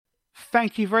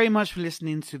Thank you very much for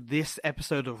listening to this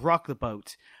episode of Rock the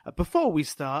Boat. Before we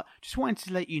start, just wanted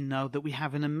to let you know that we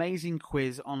have an amazing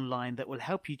quiz online that will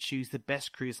help you choose the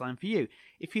best cruise line for you.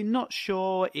 If you're not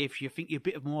sure, if you think you're a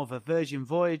bit more of a Virgin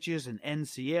Voyages, an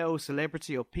NCL,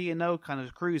 Celebrity or P&O kind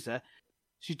of cruiser,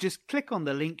 so just click on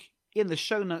the link in the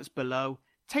show notes below,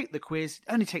 take the quiz,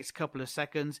 it only takes a couple of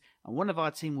seconds, and one of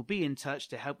our team will be in touch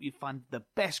to help you find the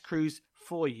best cruise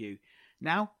for you.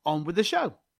 Now, on with the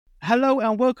show. Hello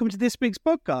and welcome to this week's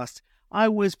podcast. I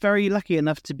was very lucky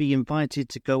enough to be invited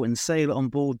to go and sail on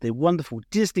board the wonderful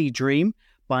Disney Dream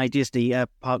by Disney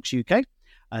Parks UK.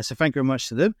 So thank you very much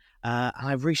to them.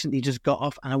 I've recently just got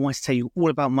off and I want to tell you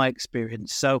all about my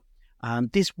experience. So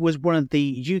this was one of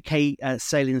the UK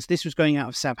sailings. This was going out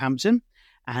of Southampton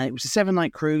and it was a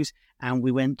 7-night cruise, and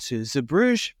we went to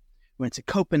Zeebrugge, we went to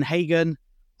Copenhagen,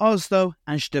 Oslo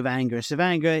and Stavanger.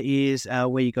 Stavanger is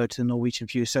where you go to the Norwegian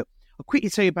View. So I'll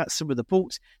quickly tell you about some of the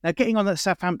ports. Now, getting on at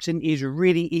Southampton is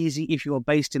really easy if you're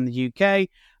based in the UK.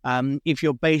 If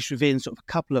you're based within sort of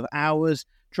a couple of hours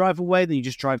drive away, then you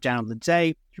just drive down on the day.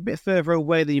 If you're a bit further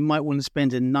away, then you might want to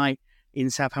spend a night in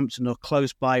Southampton or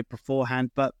close by beforehand.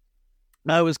 But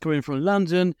I was coming from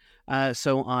London,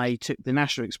 so I took the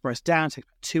National Express down. It took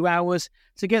about 2 hours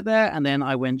to get there, and then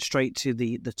I went straight to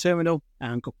the terminal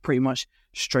and got pretty much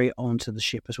straight onto the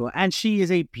ship as well. And she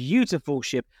is a beautiful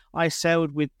ship. I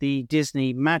sailed with the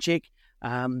Disney Magic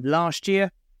last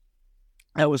year.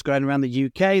 I was going around the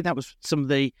UK. That was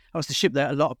the ship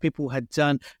that a lot of people had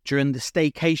done during the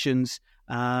staycations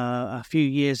a few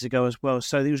years ago as well.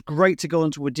 So it was great to go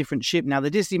onto a different ship. Now,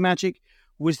 the Disney Magic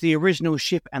was the original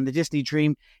ship, and the Disney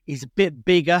Dream is a bit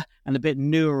bigger and a bit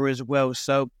newer as well.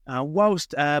 So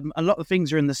whilst a lot of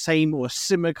things are in the same or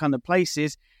similar kind of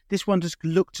places, this one just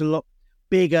looked a lot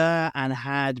bigger and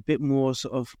had a bit more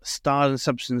sort of style and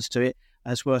substance to it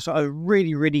as well. So I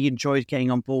really, really enjoyed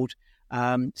getting on board.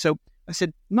 So I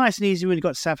said, nice and easy when you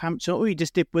got to Southampton. All you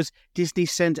just did was Disney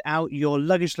sent out your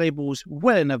luggage labels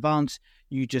well in advance.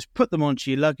 You just put them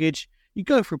onto your luggage. You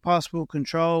go through passport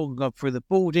control, go through the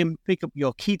boarding, pick up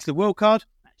your key to the world card,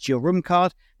 that's your room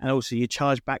card, and also your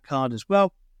chargeback card as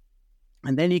well.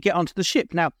 And then you get onto the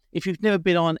ship. Now, if you've never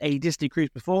been on a Disney cruise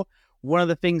before, one of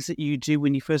the things that you do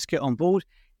when you first get on board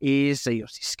is they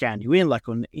obviously scan you in like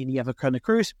on any other kind of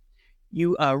cruise.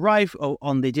 You arrive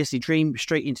on the Disney Dream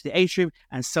straight into the atrium,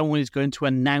 and someone is going to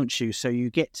announce you. So you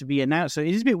get to be announced. So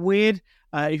it is a bit weird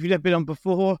if you've never been on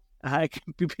before. It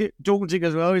can be a bit daunting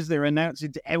as well as they're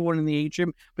announcing to everyone in the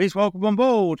atrium, please welcome on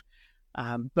board.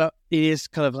 But it is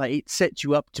kind of like it sets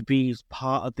you up to be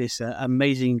part of this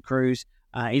amazing cruise.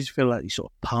 You just feel like you're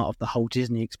sort of part of the whole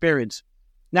Disney experience.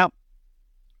 Now,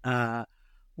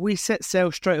 we set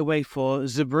sail straight away for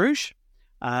Zeebrugge.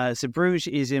 Zeebrugge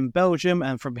is in Belgium,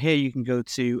 and from here you can go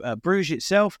to Bruges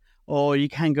itself, or you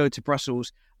can go to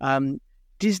Brussels.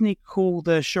 Disney call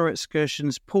the shore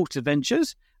excursions Port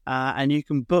Adventures, and you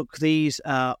can book these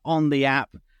on the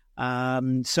app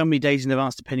so many days in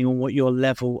advance, depending on what your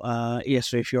level is.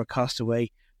 So if you're a Castaway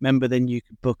member, then you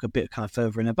can book a bit kind of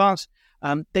further in advance.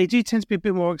 They do tend to be a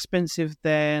bit more expensive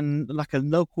than like a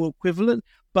local equivalent,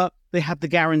 but they have the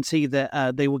guarantee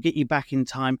that they will get you back in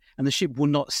time and the ship will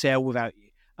not sail without you.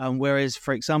 Whereas,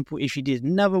 for example, if you did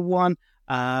another one,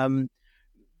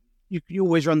 you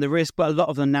always run the risk, but a lot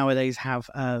of them nowadays have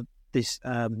this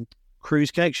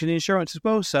cruise connection insurance as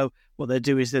well. So what they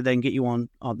do is they then get you on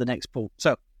the next port.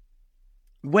 So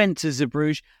went to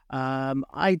Zeebrugge.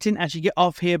 I didn't actually get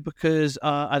off here because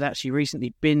I'd actually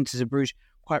recently been to Zeebrugge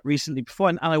quite recently before,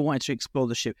 and I wanted to explore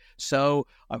the ship. So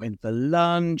I went for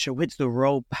lunch. I went to the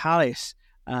Royal Palace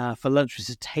for lunch. It was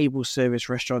a table service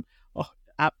restaurant. Oh,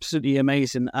 absolutely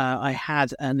amazing. I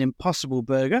had an Impossible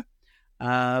burger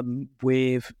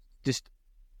with just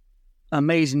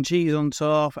amazing cheese on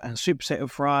top and super potato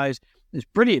fries. It's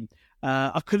brilliant.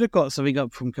 I could have got something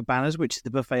up from Cabanas, which is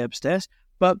the buffet upstairs,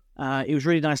 but it was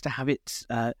really nice to have it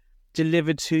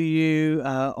delivered to you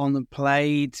on the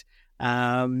plate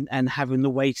and having the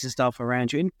wait and stuff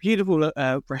around you. In beautiful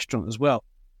restaurant as well.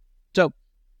 So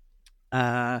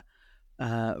from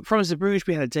Zeebrugge,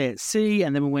 we had a day at sea,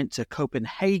 and then we went to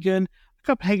Copenhagen.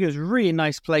 Copenhagen is a really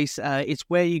nice place. It's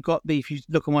where you got if you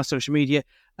look on my social media,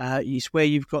 it's where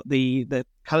you've got the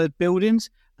coloured buildings.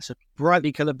 So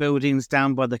brightly coloured buildings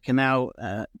down by the canal,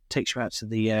 takes you out to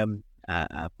the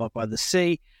by the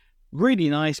sea. Really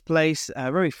nice place,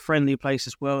 very friendly place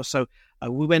as well. So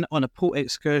we went on a port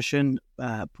excursion,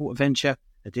 port adventure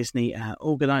that Disney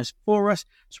organised for us.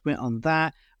 So we went on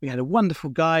that. We had a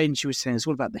wonderful guide, and she was saying it's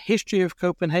all about the history of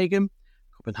Copenhagen.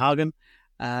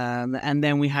 And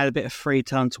then we had a bit of free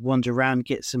time to wander around,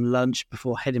 get some lunch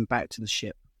before heading back to the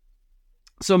ship.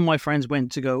 Some of my friends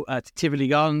went to go to Tivoli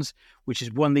Gardens, which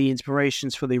is one of the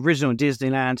inspirations for the original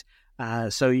Disneyland.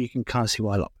 So you can kind of see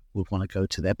why a lot of people would want to go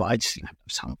to there, but I just didn't have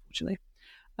enough time, unfortunately.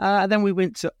 And then we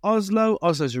went to Oslo.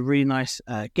 Oslo's a really nice,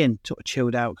 again, sort of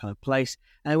chilled out kind of place.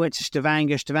 And I went to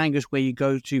Stavanger. Stavanger is where you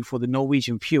go to for the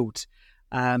Norwegian fjords.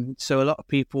 So a lot of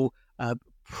people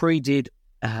pre-did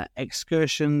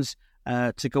excursions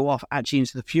to go off actually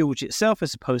into the fjords itself,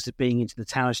 as opposed to being into the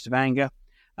town of Stavanger.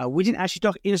 We didn't actually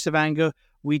dock in Stavanger.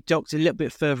 We docked a little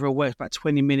bit further away. It's about a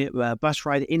 20-minute bus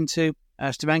ride into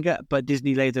Stavanger, but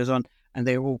Disney laid those on, and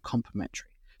they were all complimentary.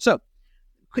 So,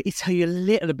 quickly tell you a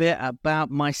little bit about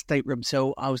my stateroom.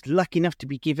 So, I was lucky enough to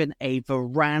be given a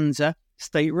veranda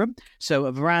stateroom. So,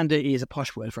 a veranda is a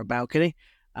posh word for a balcony.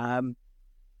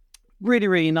 Really,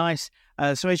 really nice.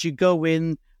 So, as you go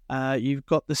in, you've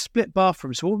got the split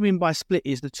bathroom. So, what we mean by split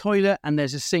is the toilet, and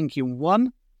there's a sink in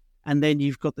one, and then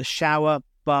you've got the shower,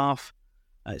 bath.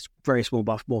 It's a very small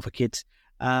bath, more for kids,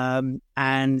 and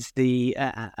another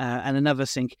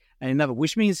sink and another,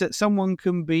 which means that someone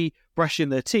can be brushing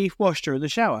their teeth whilst they're in the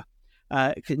shower.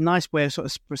 It's a nice way of sort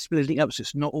of splitting up, so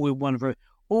it's not all in one room.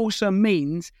 Also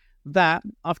means that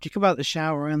after you come out of the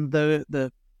shower and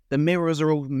the mirrors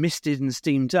are all misted and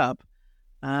steamed up,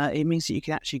 it means that you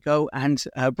can actually go and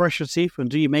brush your teeth and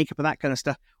do your makeup and that kind of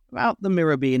stuff without the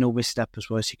mirror being all misted up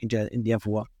as well as you can do it in the other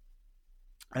one.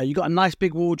 You've got a nice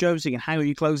big wardrobe so you can hang all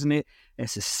your clothes in it.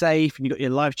 It's a safe, and you've got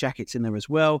your life jackets in there as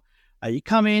well. You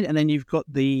come in, and then you've got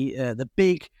the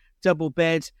big double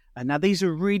bed. And now these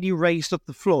are really raised off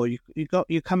the floor. You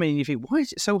come in and you think, why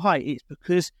is it so high? It's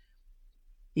because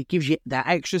it gives you that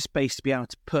extra space to be able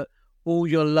to put all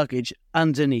your luggage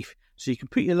underneath. So you can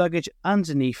put your luggage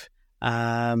underneath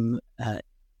in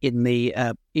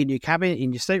your cabin,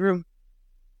 in your stateroom,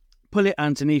 pull it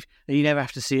underneath, and you never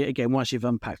have to see it again once you've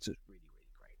unpacked it.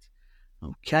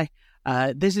 Okay,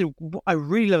 this is what I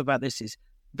really love about this. Is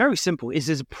very simple. Is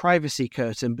there's a privacy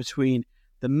curtain between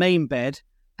the main bed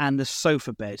and the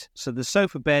sofa bed. So the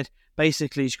sofa bed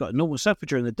basically you've got a normal sofa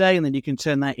during the day, and then you can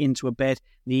turn that into a bed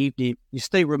in the evening. Your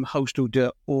stateroom host will do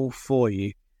it all for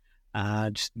you.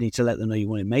 Just need to let them know you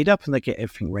want it made up, and they get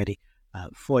everything ready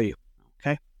for you.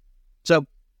 Okay, so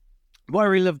what I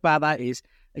really love about that is,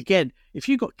 again, if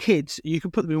you've got kids, you can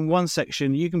put them in one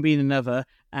section, you can be in another,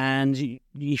 and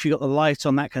if you've got the light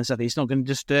on, that kind of stuff, it's not going to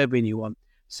disturb anyone.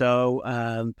 So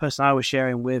the person I was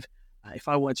sharing with, if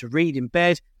I wanted to read in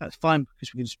bed, that's fine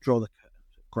because we can just draw the curtain.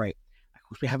 Great. Of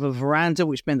course, we have a veranda,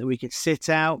 which meant that we could sit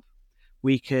out.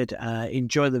 We could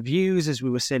enjoy the views as we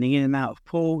were sitting in and out of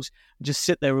pools, just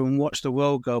sit there and watch the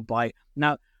world go by.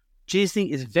 Now,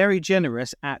 Disney is very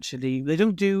generous, actually. They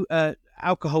don't do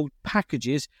alcohol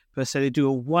packages per se. They do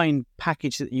a wine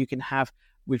package that you can have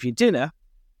with your dinner,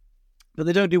 but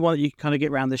they don't do one that you can kind of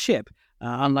get around the ship,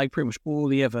 unlike pretty much all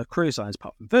the other cruise lines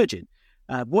apart from Virgin.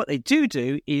 What they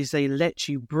do is they let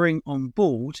you bring on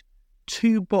board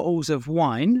 2 bottles of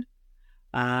wine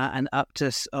and up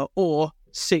to or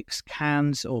 6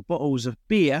 cans or bottles of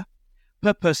beer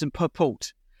per person per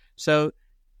port. So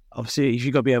obviously, if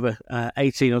you've got to be over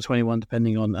 18 or 21,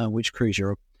 depending on which cruise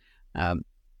you're on.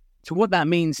 So what that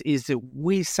means is that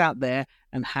we sat there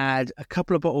and had a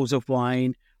couple of bottles of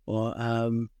wine, or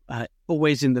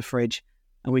always in the fridge,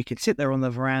 and we could sit there on the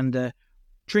veranda,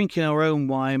 drinking our own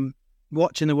wine,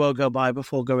 watching the world go by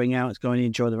before going out and going to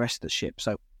enjoy the rest of the ship.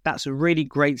 So that's a really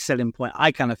great selling point,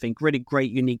 I kind of think, really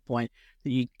great, unique point that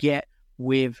you get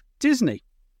with Disney.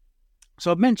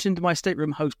 So I've mentioned my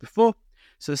stateroom host before.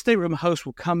 So the stateroom host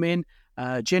will come in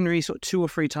generally sort of 2 or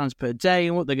 3 times per day,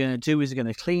 and what they're going to do is they're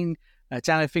going to clean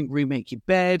down, I think, remake your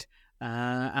bed.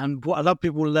 And what a lot of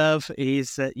people love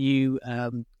is that you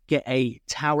get a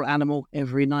towel animal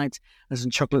every night and some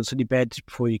chocolates on your bed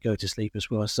before you go to sleep as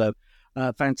well. So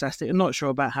fantastic. I'm not sure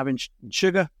about having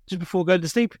sugar just before going to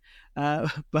sleep,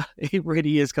 but it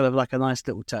really is kind of like a nice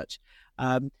little touch.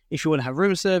 If you want to have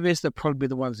room service, they're probably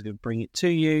the ones that can bring it to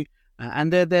you.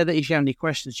 And they're there that if you have any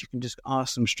questions, you can just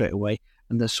ask them straight away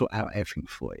and they'll sort out everything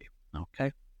for you.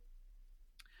 Okay.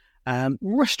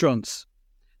 Restaurants.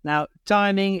 Now,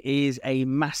 dining is a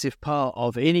massive part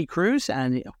of any cruise,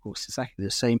 and of course, it's exactly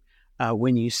the same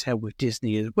when you sail with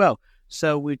Disney as well.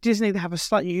 So with Disney, they have a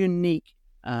slightly unique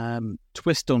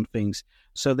twist on things.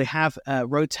 So they have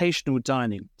rotational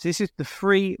dining. So this is the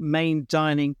 3 main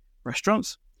dining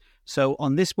restaurants. So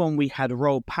on this one, we had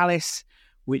Royal Palace,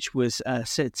 which was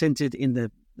centered in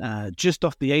the just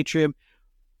off the atrium.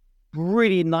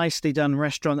 Really nicely done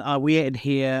restaurant. We ate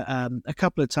here a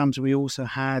couple of times. We also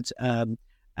had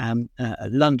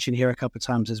lunch in here a couple of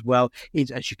times as well.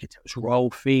 As you can tell, it's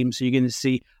royal theme, so you're going to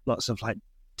see lots of like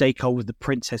decor with the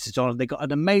princesses on. They got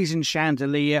an amazing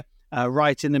chandelier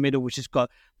right in the middle, which has got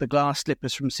the glass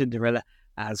slippers from Cinderella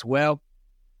as well.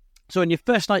 So on your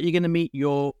first night, you're going to meet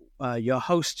your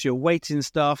hosts, your waiting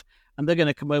staff, and they're going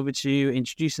to come over to you,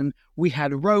 introduce them. We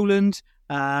had Roland,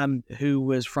 who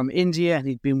was from India, and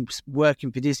he'd been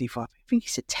working for Disney for, I think he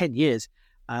said 10 years.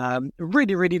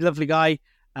 Really, really lovely guy.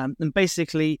 And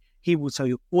basically, he will tell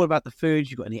you all about the food.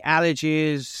 You've got any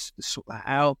allergies, sort that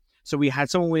out. So we had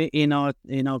someone in our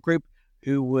group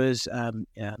who was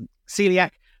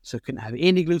celiac, so couldn't have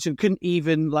any gluten, couldn't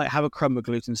even have a crumb of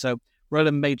gluten. So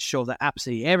Roland made sure that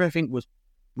absolutely everything was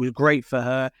great for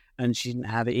her, and she didn't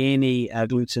have any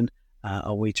gluten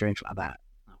or wheat or anything like that.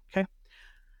 Okay.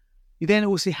 You then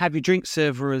also have your drink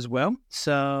server as well.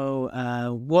 So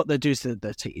what they do is they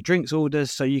take your drinks orders,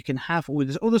 so you can have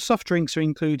orders. All the soft drinks are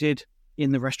included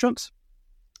in the restaurants,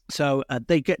 so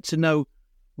they get to know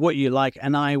what you like.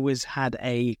 And I always had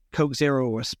a Coke Zero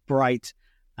or a Sprite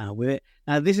with it.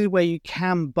 Now this is where you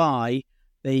can buy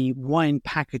the wine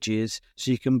packages,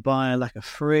 so you can buy like a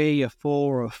 3, a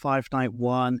 4, or a 5-night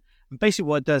one. And basically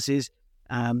what it does is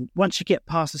once you get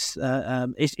past this,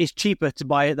 it's cheaper to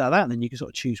buy it like that, and then you can sort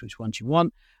of choose which ones you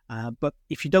want. But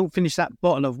if you don't finish that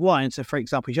bottle of wine, so for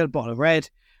example, you had a bottle of red,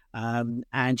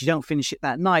 and you don't finish it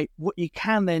that night, what you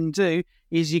can then do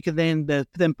is you can then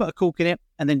put a cork in it,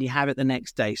 and then you have it the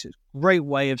next day. So it's a great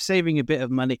way of saving a bit of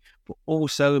money, but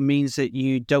also means that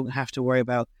you don't have to worry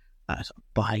about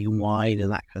buying wine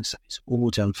and that kind of stuff. It's all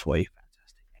done for you.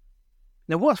 Fantastic.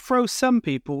 Now, what throws some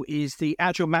people is the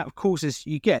actual amount of courses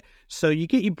you get. So you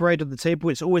get your bread on the table.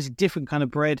 It's always a different kind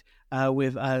of bread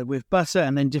with butter,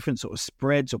 and then different sort of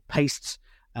spreads or pastes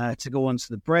to go onto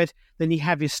the bread. Then you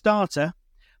have your starter,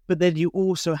 but then you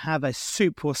also have a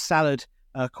soup or salad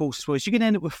course as well. So you can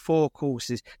end up with 4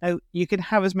 courses. Now, you can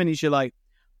have as many as you like.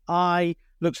 I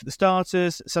looked at the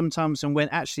starters sometimes and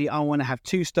went, actually, I want to have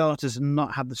 2 starters and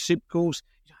not have the soup course.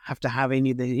 You don't have to have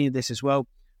any of this as well,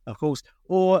 of course.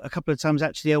 Or a couple of times,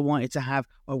 actually, I want to have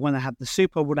the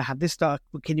soup, I want to have this starter.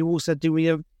 But can you also do,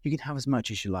 you can have as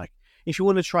much as you like. If you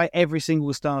want to try every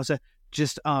single starter,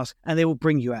 just ask, and they will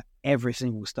bring you out every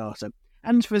single starter.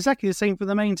 And for exactly the same for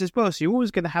the mains as well. So you're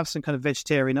always going to have some kind of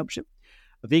vegetarian option,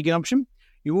 a vegan option.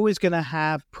 You're always going to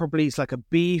have probably it's like a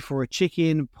beef or a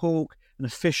chicken, pork, and a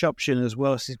fish option as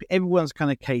well. So everyone's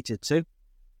kind of catered to.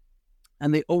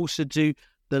 And they also do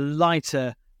the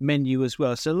lighter menu as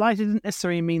well. So lighter doesn't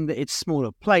necessarily mean that it's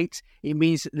smaller plates. It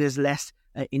means that there's less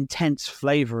intense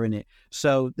flavour in it.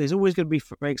 So there's always going to be,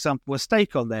 for example, a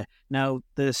steak on there. Now,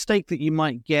 the steak that you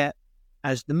might get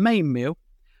as the main meal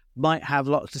might have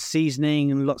lots of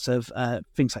seasoning and lots of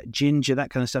things like ginger, that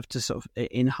kind of stuff to sort of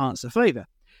enhance the flavour.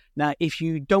 Now, if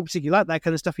you don't particularly like that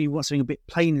kind of stuff, and you want something a bit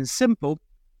plain and simple,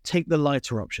 take the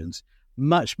lighter options.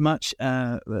 Much,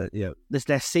 there's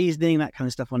less seasoning, that kind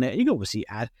of stuff on it. You can obviously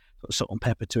add salt and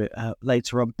pepper to it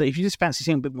later on. But if you just fancy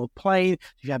something a bit more plain,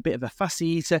 if you're a bit of a fussy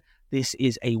eater, this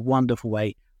is a wonderful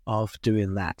way of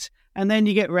doing that. And then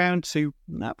you get round to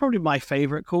probably my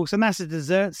favourite course, and that's the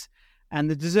desserts. And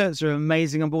the desserts are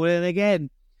amazing on board. And again,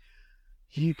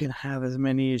 you can have as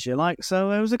many as you like. So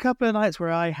there was a couple of nights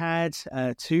where I had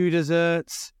 2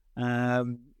 desserts,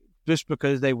 just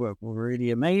because they were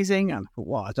really amazing. And I thought,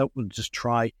 well, I don't want to just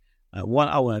try one.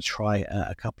 I want to try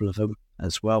a couple of them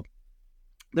as well.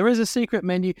 There is a secret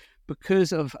menu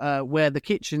because of where the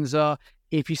kitchens are.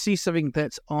 If you see something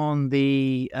that's on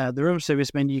the room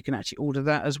service menu, you can actually order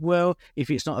that as well if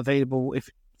it's not available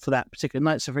for that particular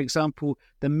night. So, for example,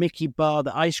 the Mickey bar,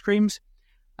 the ice creams,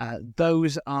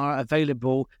 those are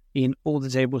available in all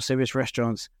the table service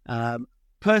restaurants.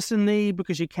 Personally,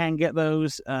 because you can get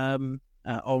those on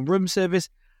room service,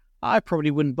 I probably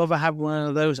wouldn't bother having one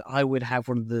of those. I would have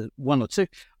one or two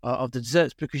of the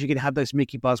desserts, because you can have those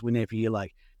Mickey bars whenever you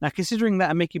like. Now, considering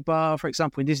that a Mickey bar, for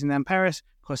example, in Disneyland Paris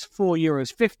costs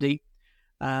 €4.50,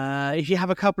 if you have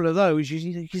a couple of those,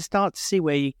 you can start to see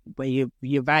where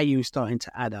your value is starting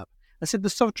to add up. I said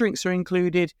the soft drinks are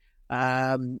included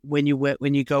when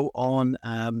you go on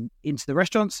into the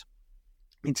restaurants,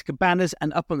 into cabanas,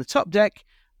 and up on the top deck.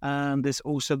 There's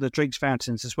also the drinks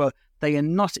fountains as well. They are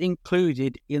not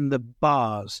included in the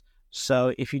bars.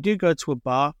 So if you do go to a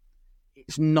bar,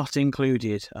 it's not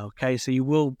included. Okay, so you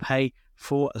will pay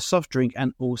for a soft drink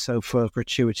and also for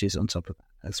gratuities on top of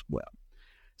that as well.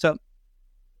 So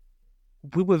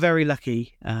we were very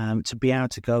lucky to be able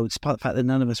to go, despite the fact that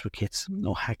none of us were kids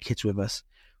or had kids with us.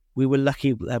 We were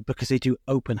lucky because they do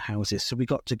open houses. So we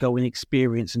got to go and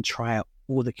experience and try out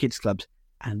all the kids clubs,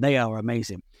 and they are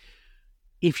amazing.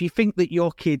 If you think that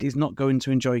your kid is not going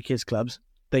to enjoy kids clubs,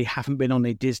 they haven't been on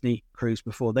a Disney cruise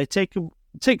before. They take from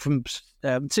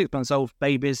 6 months old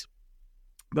babies,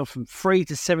 but from 3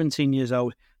 to 17 years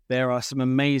old, there are some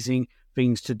amazing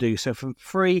things to do. So from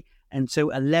 3 until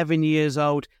 11 years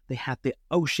old, they have the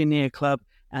Oceaneer Club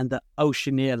and the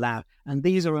Oceaneer Lab. And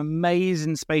these are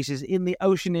amazing spaces. In the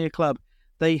Oceaneer Club,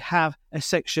 they have a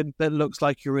section that looks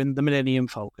like you're in the Millennium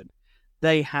Falcon.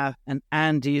 They have an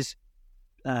Andy's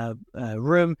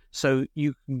room, so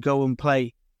you can go and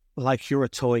play like you're a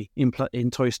toy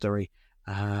in Toy Story.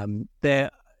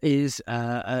 There is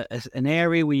an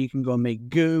area where you can go and make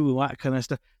goo, all that kind of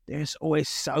stuff. There's always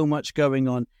so much going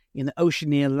on. In the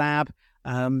Oceaneer Lab,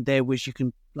 there was you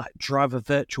can like drive a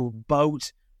virtual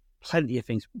boat, plenty of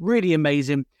things. Really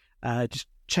amazing. Just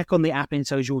check on the app and it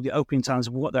tells you all the opening times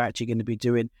of what they're actually going to be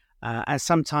doing. As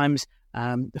sometimes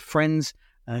the friends,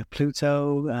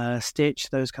 Pluto, Stitch,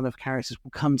 those kind of characters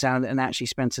will come down and actually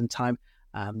spend some time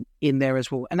in there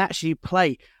as well and actually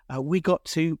play. We got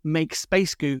to make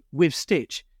space goo with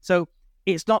Stitch. So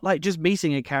it's not like just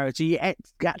meeting a character. You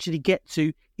actually get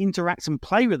to interact and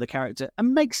play with the character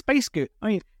and make space goo. I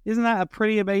mean, isn't that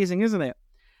pretty amazing, isn't it?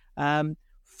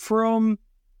 From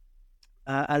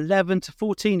 11 to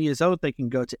 14 years old, they can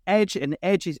go to Edge, and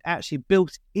Edge is actually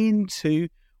built into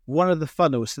one of the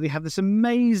funnels. So they have this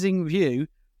amazing view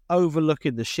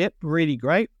overlooking the ship. Really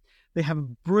great. They have a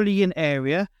brilliant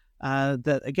area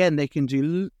that, again, they can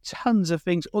do tons of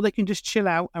things, or they can just chill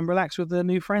out and relax with their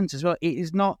new friends as well. It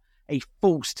is not a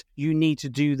forced, you need to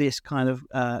do this kind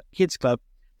of kids club.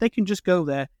 They can just go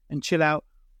there and chill out,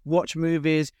 watch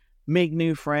movies, make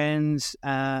new friends,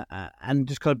 and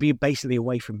just kind of be basically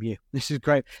away from you. This is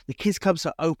great. The kids clubs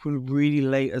are open really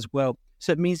late as well.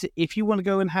 So it means that if you want to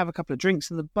go and have a couple of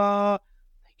drinks in the bar,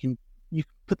 you can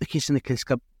put the kids in the kids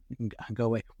club and go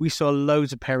away. We saw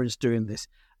loads of parents doing this.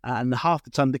 And half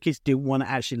the time the kids didn't want to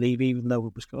actually leave, even though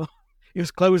it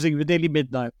was closing at nearly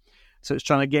midnight. So it's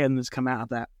trying to get them to come out of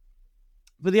that.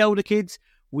 For the older kids,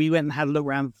 we went and had a look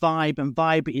around Vibe, and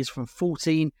Vibe is from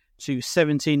 14 to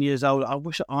 17 years old. I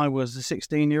wish I was a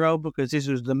 16-year-old because this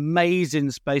was an amazing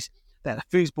space. They had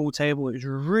a foosball table. It was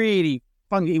really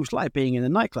fun. It was like being in a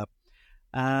nightclub.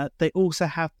 They also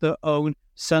have their own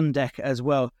sun deck as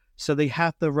well. So they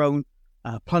have their own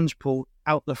plunge pool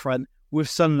out the front with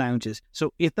sun lounges.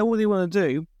 So if all they want to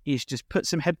do is just put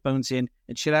some headphones in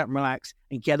and chill out and relax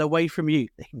and get away from you,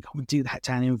 they can go and do that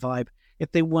down in Vibe.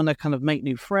 If they want to kind of make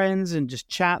new friends and just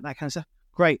chat, that kind of stuff,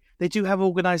 great. They do have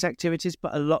organised activities,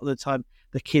 but a lot of the time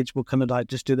the kids will kind of like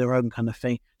just do their own kind of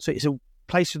thing. So it's a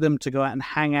place for them to go out and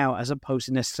hang out as opposed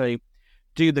to necessarily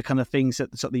do the kind of things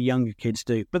that sort of the younger kids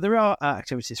do. But there are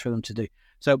activities for them to do.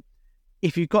 So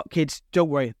if you've got kids, don't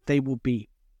worry, they will be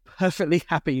perfectly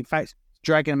happy. In fact,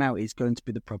 dragging them out is going to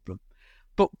be the problem.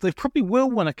 But they probably will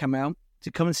want to come out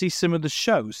to come and see some of the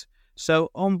shows. So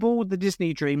on board the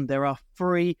Disney Dream, there are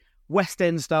 3 West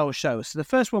End style shows. So the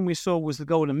first one we saw was the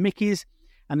Golden Mickeys,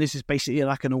 and this is basically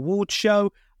like an award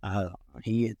show.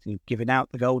 He is giving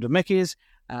out the Golden Mickeys,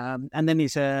 and then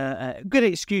it's a good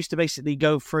excuse to basically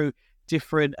go through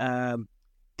different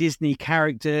Disney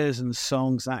characters and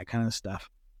songs, that kind of stuff.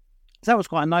 So that was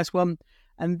quite a nice one.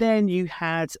 And then you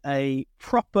had a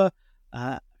proper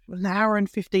an hour and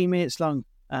 15 minutes long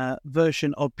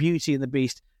version of Beauty and the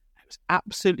Beast. It was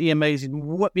absolutely amazing.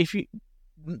 What if you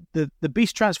the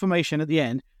Beast transformation at the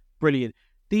end? Brilliant.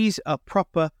 These are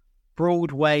proper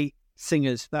Broadway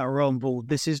singers that are on board.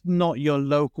 This is not your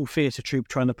local theatre troupe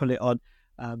trying to put it on.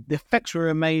 The effects were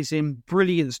amazing.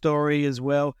 Brilliant story as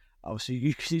well. Obviously,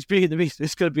 you can see Beauty and the Beast.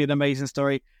 It's going to be an amazing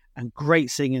story and great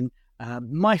singing.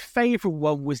 My favourite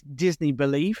one was Disney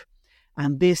Believe.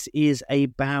 And this is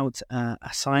about a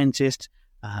scientist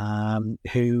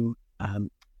who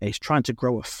is trying to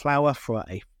grow a flower for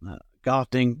a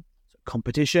gardening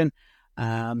competition.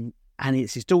 And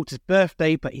it's his daughter's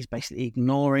birthday, but he's basically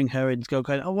ignoring her and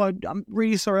going, "Oh, I'm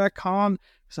really sorry, I can't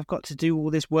because I've got to do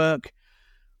all this work."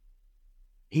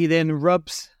 He then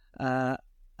rubs a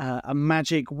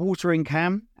magic watering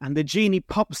can, and the genie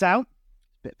pops out,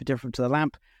 a bit different to the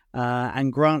lamp,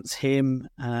 and grants him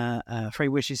 3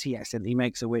 wishes. He accidentally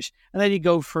makes a wish. And then you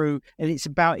go through, and it's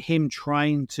about him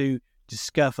trying to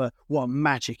discover what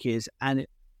magic is. And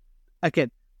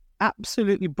again,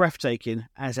 absolutely breathtaking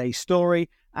as a story,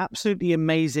 absolutely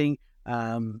amazing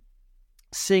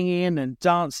singing and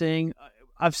dancing.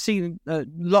 I've seen a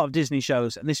lot of Disney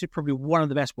shows, and this is probably one of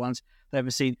the best ones I've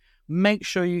ever seen. Make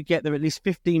sure you get there at least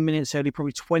 15 minutes early,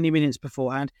 probably 20 minutes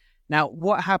beforehand. Now,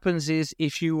 what happens is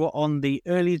if you were on the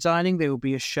early dining, there will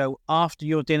be a show after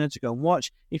your dinner to go and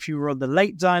watch. If you were on the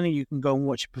late dining, you can go and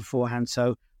watch it beforehand.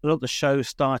 So a lot of the shows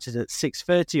started at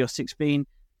 6:30 or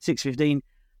 6:15.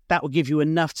 That will give you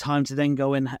enough time to then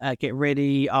go and get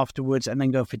ready afterwards and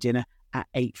then go for dinner at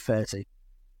 8:30.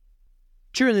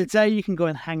 During the day, you can go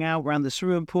and hang out around the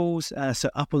swimming pools. So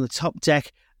up on the top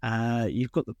deck,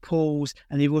 you've got the pools,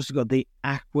 and you've also got the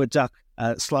aqueduct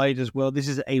slide as well. This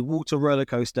is a water roller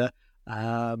coaster,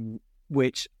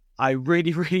 which I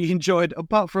really, really enjoyed,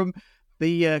 apart from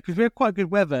because we had quite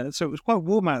good weather, so it was quite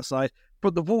warm outside,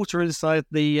 but the water inside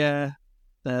the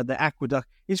aqueduct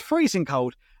is freezing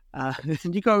cold.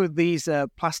 And you go with these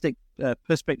plastic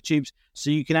perspex tubes,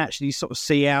 so you can actually sort of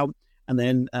see out, and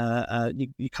then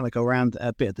you kind of go around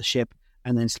a bit of the ship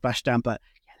and then splash down, but a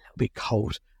little bit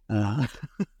cold. The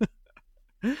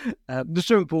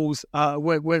swimming pools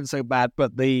weren't so bad,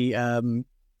 but the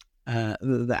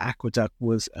aqueduct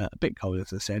was a bit cold,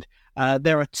 as I said.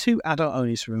 There are 2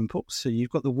 adult-only swimming pools. So you've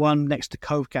got the one next to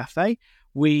Cove Cafe.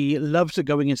 We loved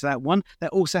going into that one.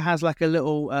 That also has like a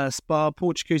little spa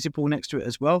pool, jacuzzi pool next to it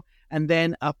as well. And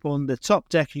then up on the top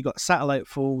deck, you've got Satellite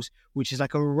Falls, which is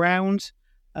like a round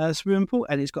swimming pool,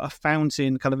 and it's got a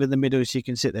fountain kind of in the middle, so you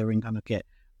can sit there and kind of get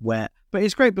wet. But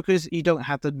it's great because you don't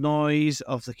have the noise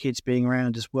of the kids being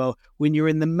around as well. When you're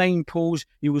in the main pools,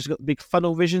 you also got the big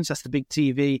funnel visions. That's the big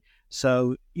TV.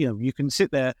 So, you can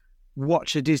sit there,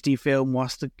 watch a Disney film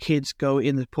whilst the kids go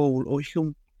in the pool, or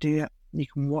you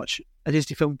can watch a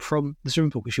Disney film from the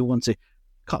swimming pool if you want to.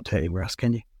 Can't do it anywhere else,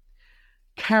 can you?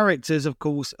 Characters, of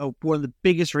course, are one of the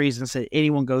biggest reasons that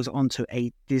anyone goes onto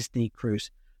a Disney cruise.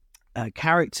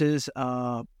 Characters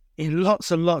are in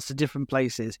lots and lots of different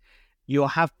places. You'll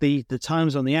have the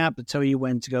times on the app that tell you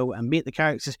when to go and meet the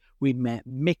characters. We met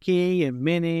Mickey and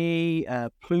Minnie,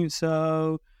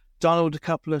 Pluto, Donald a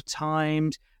couple of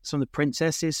times, some of the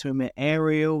princesses. So we met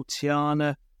Ariel,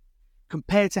 Tiana.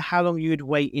 Compared to how long you'd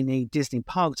wait in a Disney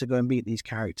park to go and meet these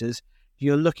characters,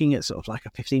 you're looking at sort of like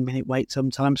a 15-minute wait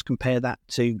sometimes. Compare that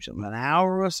to sort of an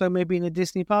hour or so maybe in a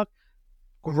Disney park.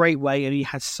 Great way, and you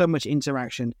had so much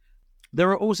interaction. There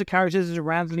are also characters that are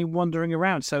randomly wandering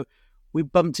around. So we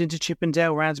bumped into Chip and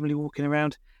Dale randomly walking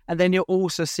around, and then you'll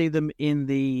also see them in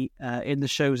the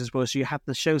shows as well. So you have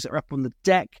the shows that are up on the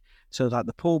deck, so like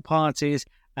the pool parties,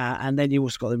 and then you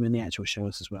also got them in the actual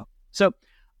shows as well. So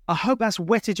I hope that's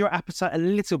whetted your appetite a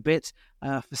little bit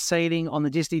for sailing on the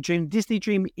Disney Dream. Disney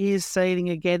Dream is sailing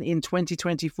again in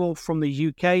 2024 from the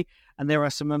UK, and there are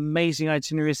some amazing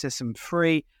itineraries. There's some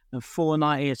free and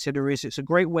 4-night itineraries. It's a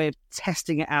great way of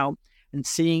testing it out and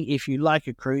seeing if you like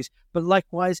a cruise. But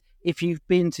likewise, if you've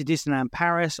been to Disneyland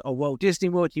Paris or Walt Disney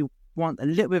World, you want a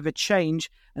little bit of a change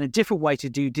and a different way to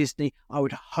do Disney, I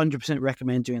would 100%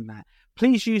 recommend doing that.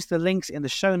 Please use the links in the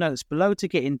show notes below to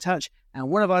get in touch, and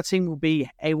one of our team will be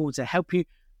able to help you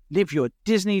live your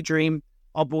Disney dream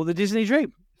aboard the Disney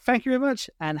Dream. Thank you very much,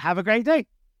 and have a great day.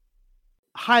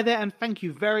 Hi there, and thank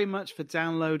you very much for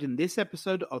downloading this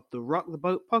episode of the Rock the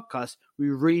Boat podcast. We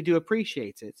really do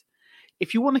appreciate it.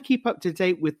 If you want to keep up to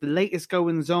date with the latest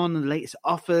goings-on and the latest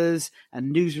offers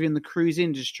and news within the cruise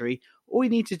industry, all you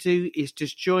need to do is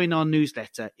just join our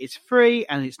newsletter. It's free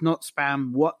and it's not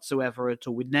spam whatsoever at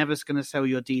all. We're never going to sell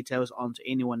your details on to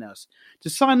anyone else. To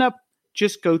sign up,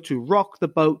 just go to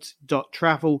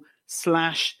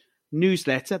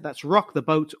rocktheboat.travel/newsletter. That's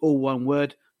rocktheboat, all one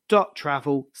word,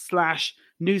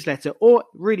 .travel/newsletter. Or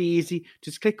really easy,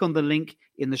 just click on the link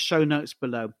in the show notes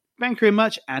below. Thank you very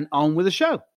much, and on with the show.